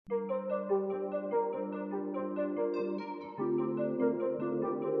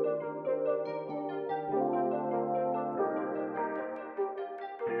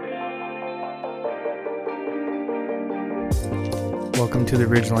Welcome to the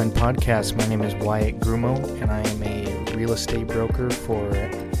Ridgeline podcast. My name is Wyatt Grumo, and I am a real estate broker for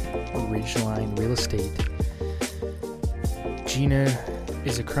Ridgeline Real Estate. Gina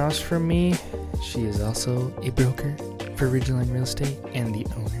is across from me. She is also a broker for Ridgeline Real Estate and the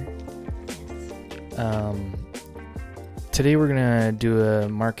owner. Today we're going to do a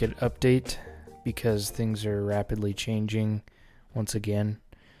market update because things are rapidly changing once again.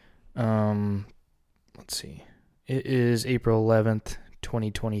 Let's see. It is April 11th,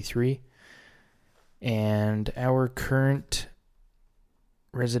 2023, and our current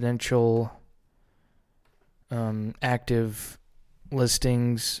residential active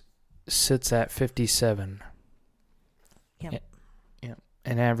listings sits at 57. Yep.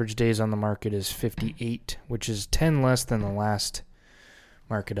 And average days on the market is 58, which is 10 less than the last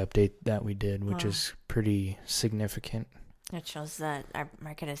market update that we did, which is pretty significant. It shows that our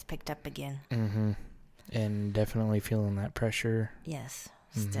market has picked up again. Mm-hmm. And definitely feeling that pressure. Yes,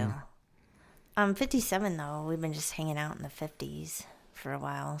 still. 57 though, we've been just hanging out in the 50s for a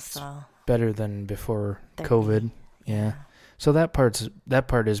while, so better than before 30. COVID. Yeah. So that part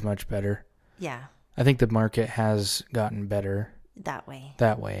is much better. Yeah. I think the market has gotten better That way.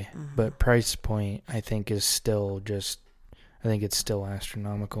 Mm-hmm. But price point I think is still it's still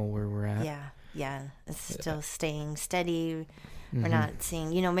astronomical where we're at. Yeah. It's still staying steady. Mm-hmm. We're not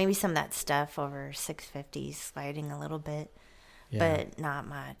seeing, maybe some of that stuff over 650 sliding a little bit, but not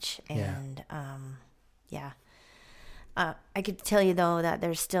much. And, I could tell you, though, that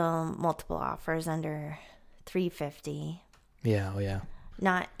there's still multiple offers under 350. Yeah, yeah.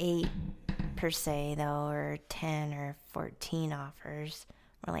 Not 8 per se, though, or 10 or 14 offers.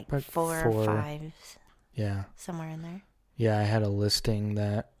 More like But 4 or 5. Yeah. Somewhere in there. Yeah, I had a listing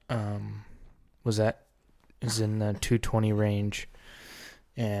that is in the 220 range,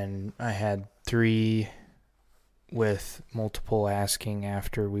 and I had 3 with multiple asking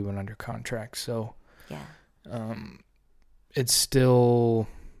after we went under contract. So it's still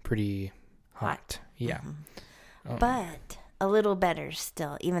pretty hot. Yeah. Mm-hmm. But a little better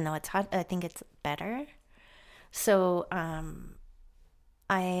still, even though it's hot. I think it's better. So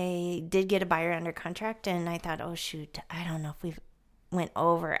I did get a buyer under contract, and I thought, oh shoot, I don't know if we've went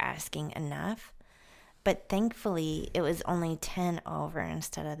over asking enough. But thankfully, it was only 10 over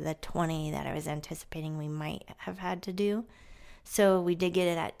instead of the 20 that I was anticipating we might have had to do. So we did get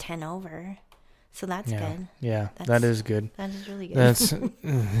it at 10 over. So that's good. Yeah, that is good. That is really good. That's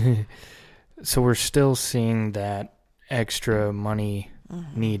so we're still seeing that extra money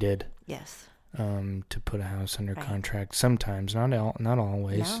needed. Yes. To put a house under contract. Sometimes, not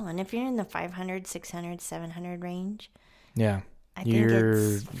always. No, and if you're in the 500, 600, 700 range. Yeah. I think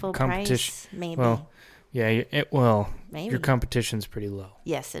it's full price, maybe. Well, yeah, maybe. Your competition's pretty low.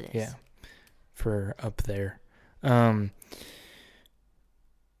 Yes, it is. Yeah, for up there. I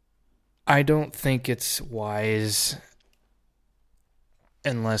don't think it's wise,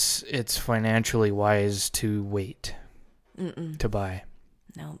 unless it's financially wise, to wait to buy.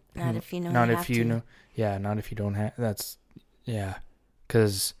 No, not if you know. Not if you know. Yeah, not if you don't have. That's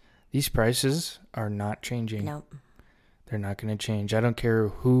because these prices are not changing. Nope. They're not going to change. I don't care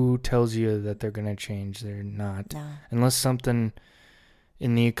who tells you that they're going to change. They're not. No. Unless something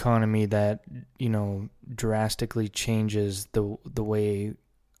in the economy that, drastically changes the way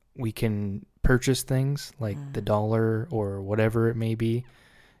we can purchase things, like the dollar or whatever it may be.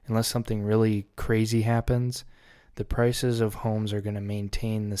 Unless something really crazy happens, the prices of homes are going to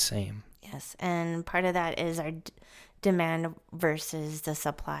maintain the same. Yes, and part of that is our demand versus the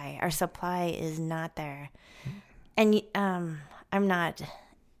supply. Our supply is not there. And I'm not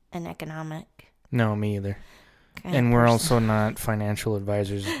an economic. No, me either. And we're also not financial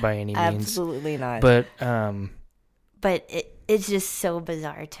advisors by any means. Absolutely not. But it's just so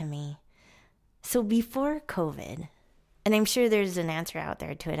bizarre to me. So before COVID, and I'm sure there's an answer out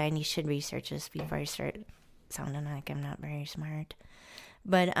there to it. I should research this before I start sounding like I'm not very smart.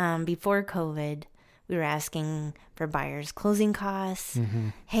 But before COVID, we were asking for buyers' closing costs. Mm-hmm.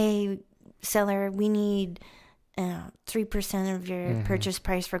 Hey, seller, we need 3% of your purchase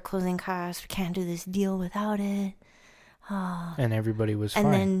price for closing costs. We can't do this deal without it. Oh. And everybody was fine.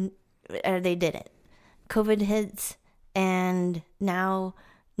 And then they did it. COVID hits, and now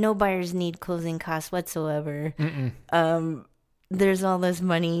no buyers need closing costs whatsoever. There's all this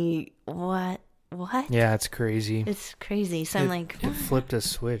money. What? Yeah, it's crazy. It's crazy. So I'm like, it flipped a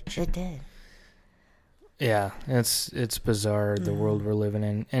switch. It did. Yeah, it's bizarre, the world we're living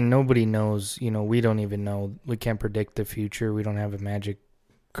in. And nobody knows, we don't even know. We can't predict the future. We don't have a magic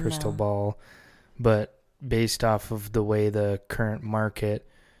crystal ball. But based off of the way the current market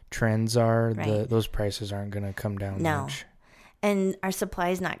trends are, those prices aren't going to come down much. And our supply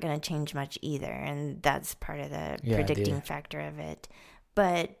is not going to change much either. And that's part of the predicting factor of it.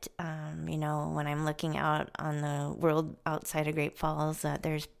 But, when I'm looking out on the world outside of Great Falls,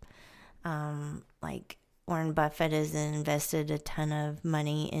 there's like Warren Buffett has invested a ton of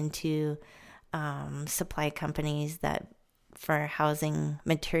money into supply companies for housing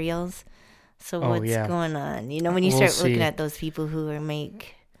materials. So what's going on? When you start looking at those people who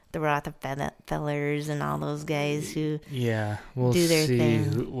make the Rockefellers and all those guys who do their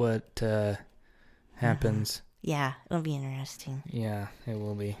thing. What happens. Yeah, it'll be interesting. Yeah, it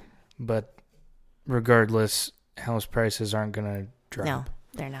will be. But regardless, house prices aren't going to drop. No,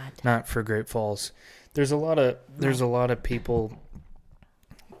 they're not. Not for Great Falls. There's a lot of people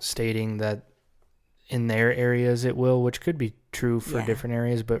stating that in their areas it will, which could be true for different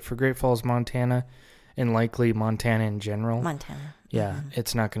areas, but for Great Falls, Montana, and likely Montana in general.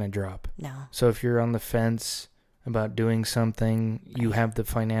 It's not going to drop. No. So if you're on the fence about doing something, you have the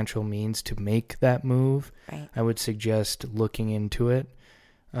financial means to make that move. Right. I would suggest looking into it.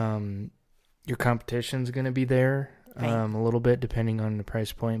 Your competition's going to be there a little bit depending on the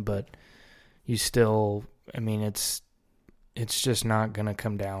price point, but you still, it's just not going to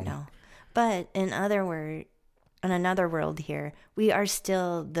come down. No. But in another world here, we are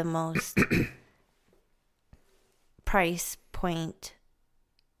still the most price point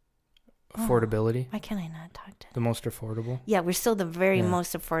affordability. Why can't I not talk to the most affordable? Yeah, we're still the very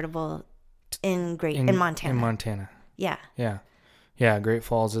most affordable in Montana. In Montana. Yeah. Yeah. Yeah, Great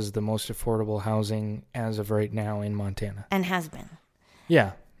Falls is the most affordable housing as of right now in Montana. And has been.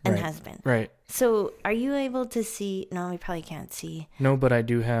 Yeah. And has been. Right. So are you able to see? No, we probably can't see. No, but I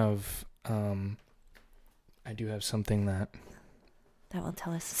do have something that will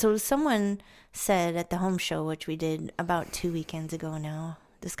tell us. So someone said at the home show, which we did about 2 weekends ago now,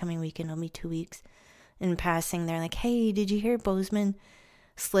 this coming weekend will be 2 weeks, in passing, they're like, hey, did you hear Bozeman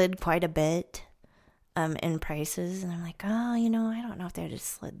slid quite a bit in prices? And I'm like, I don't know if they just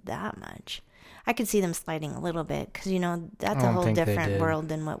slid that much. I could see them sliding a little bit because, that's a whole different world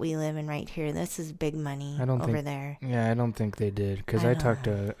than what we live in right here. This is big money over there. Yeah, I don't think they did because I talked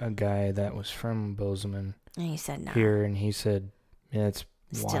to a guy that was from Bozeman. And he said no. Here, and he said, yeah,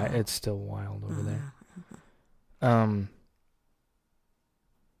 it's still wild over there.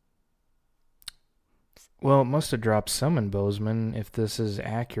 Well, it must have dropped some in Bozeman if this is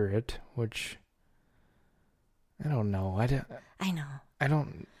accurate, which I don't know. I know. I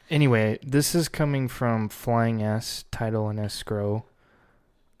don't. Anyway, this is coming from Flying S, Title and Escrow.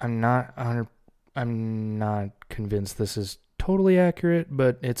 I'm not convinced this is totally accurate,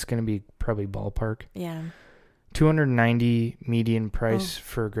 but it's going to be probably ballpark. Yeah. $290 median price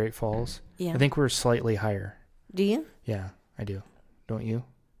for Great Falls. Yeah. I think we're slightly higher. Do you? Yeah, I do. Don't you?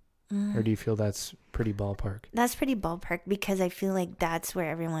 Or do you feel that's pretty ballpark? That's pretty ballpark because I feel like that's where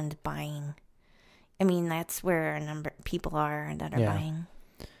everyone's buying. That's where a number of people are that are buying.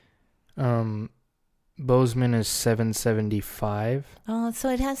 Bozeman is $775. Oh, so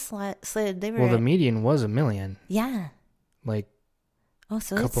it has slid. The median was $1 million. Yeah. A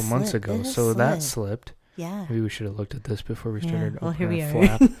couple months ago. So that slipped. Yeah. Maybe we should have looked at this before we started. Well, here we are.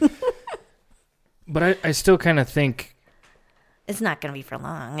 Flap. But I still kind of think it's not going to be for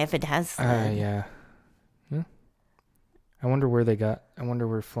long if it has slid. Yeah. I wonder where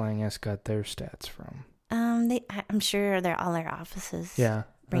Flying S got their stats from. I'm sure all their offices. Yeah.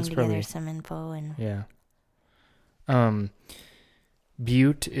 Bring together some info and. Yeah.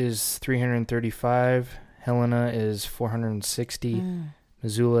 Butte is 335. Helena is 460.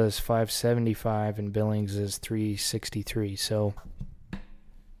 Missoula is 575, and Billings is 363. So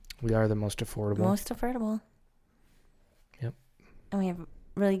we are the most affordable. Most affordable. Yep. And we have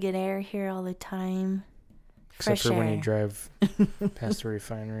really good air here all the time. Except for when you drive past the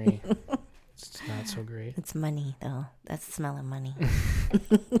refinery. It's not so great. It's money, though. That's the smell of money.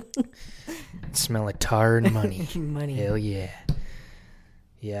 Smell of tar and money. Money. Hell yeah.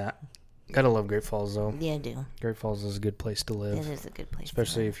 Yeah. Gotta love Great Falls, though. Yeah, I do. Great Falls is a good place to live. It is a good place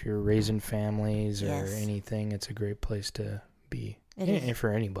Especially if you're raising families or anything. It's a great place to be. It is.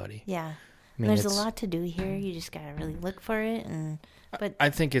 For anybody. Yeah. There's a lot to do here. You just gotta really look for it. But I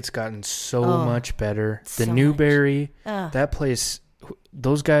think it's gotten so much better. The Newberry, that place,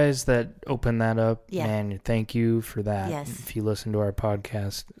 those guys that opened that up, man, thank you for that. Yes. If you listen to our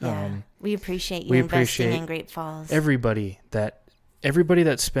podcast. Yeah. We appreciate you investing in Great Falls. Everybody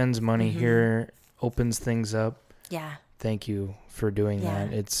that spends money here, opens things up. Yeah. Thank you for doing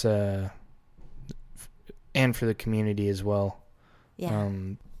that. It's and for the community as well. Yeah.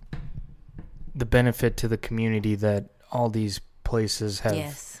 The benefit to the community that all these places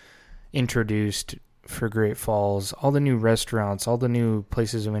have introduced for Great Falls, all the new restaurants, all the new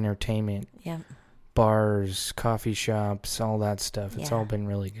places of entertainment, Yep. bars, coffee shops, all that stuff. It's Yeah. all been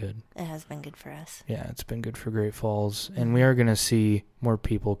really good. It has been good for us. Yeah, it's been good for Great Falls. And we are going to see more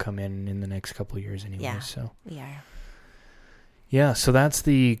people come in the next couple of years anyway. Yeah. So. We are. Yeah, so that's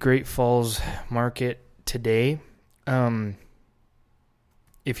the Great Falls market today.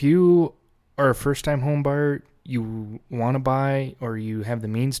 If you are a first-time home buyer, you want to buy, or you have the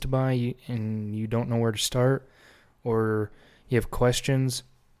means to buy, and you don't know where to start, or you have questions,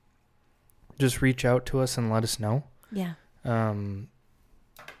 just reach out to us and let us know. Yeah.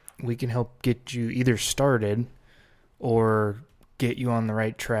 We can help get you either started or get you on the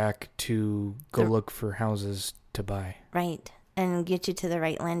right track to go look for houses to buy. Right. And get you to the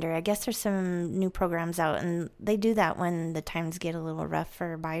right lender. I guess there's some new programs out, and they do that when the times get a little rough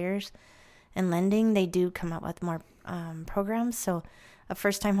for buyers and lending. They do come up with more programs. So a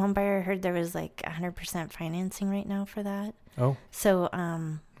first-time home buyer, I heard there was like 100% financing right now for that. Oh. So,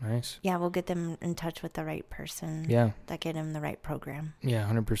 Nice. yeah, we'll get them in touch with the right person. Yeah. That get them the right program. Yeah,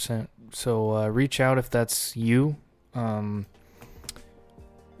 100%. So reach out if that's you.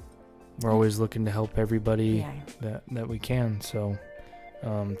 We're always looking to help everybody that we can. So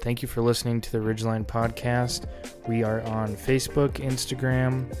thank you for listening to the Ridgeline podcast. We are on Facebook,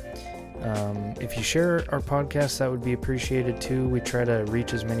 Instagram. If you share our podcast, that would be appreciated too. We try to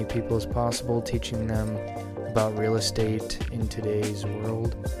reach as many people as possible, teaching them about real estate in today's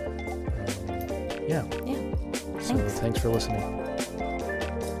world. Yeah. Yeah. So thanks for listening.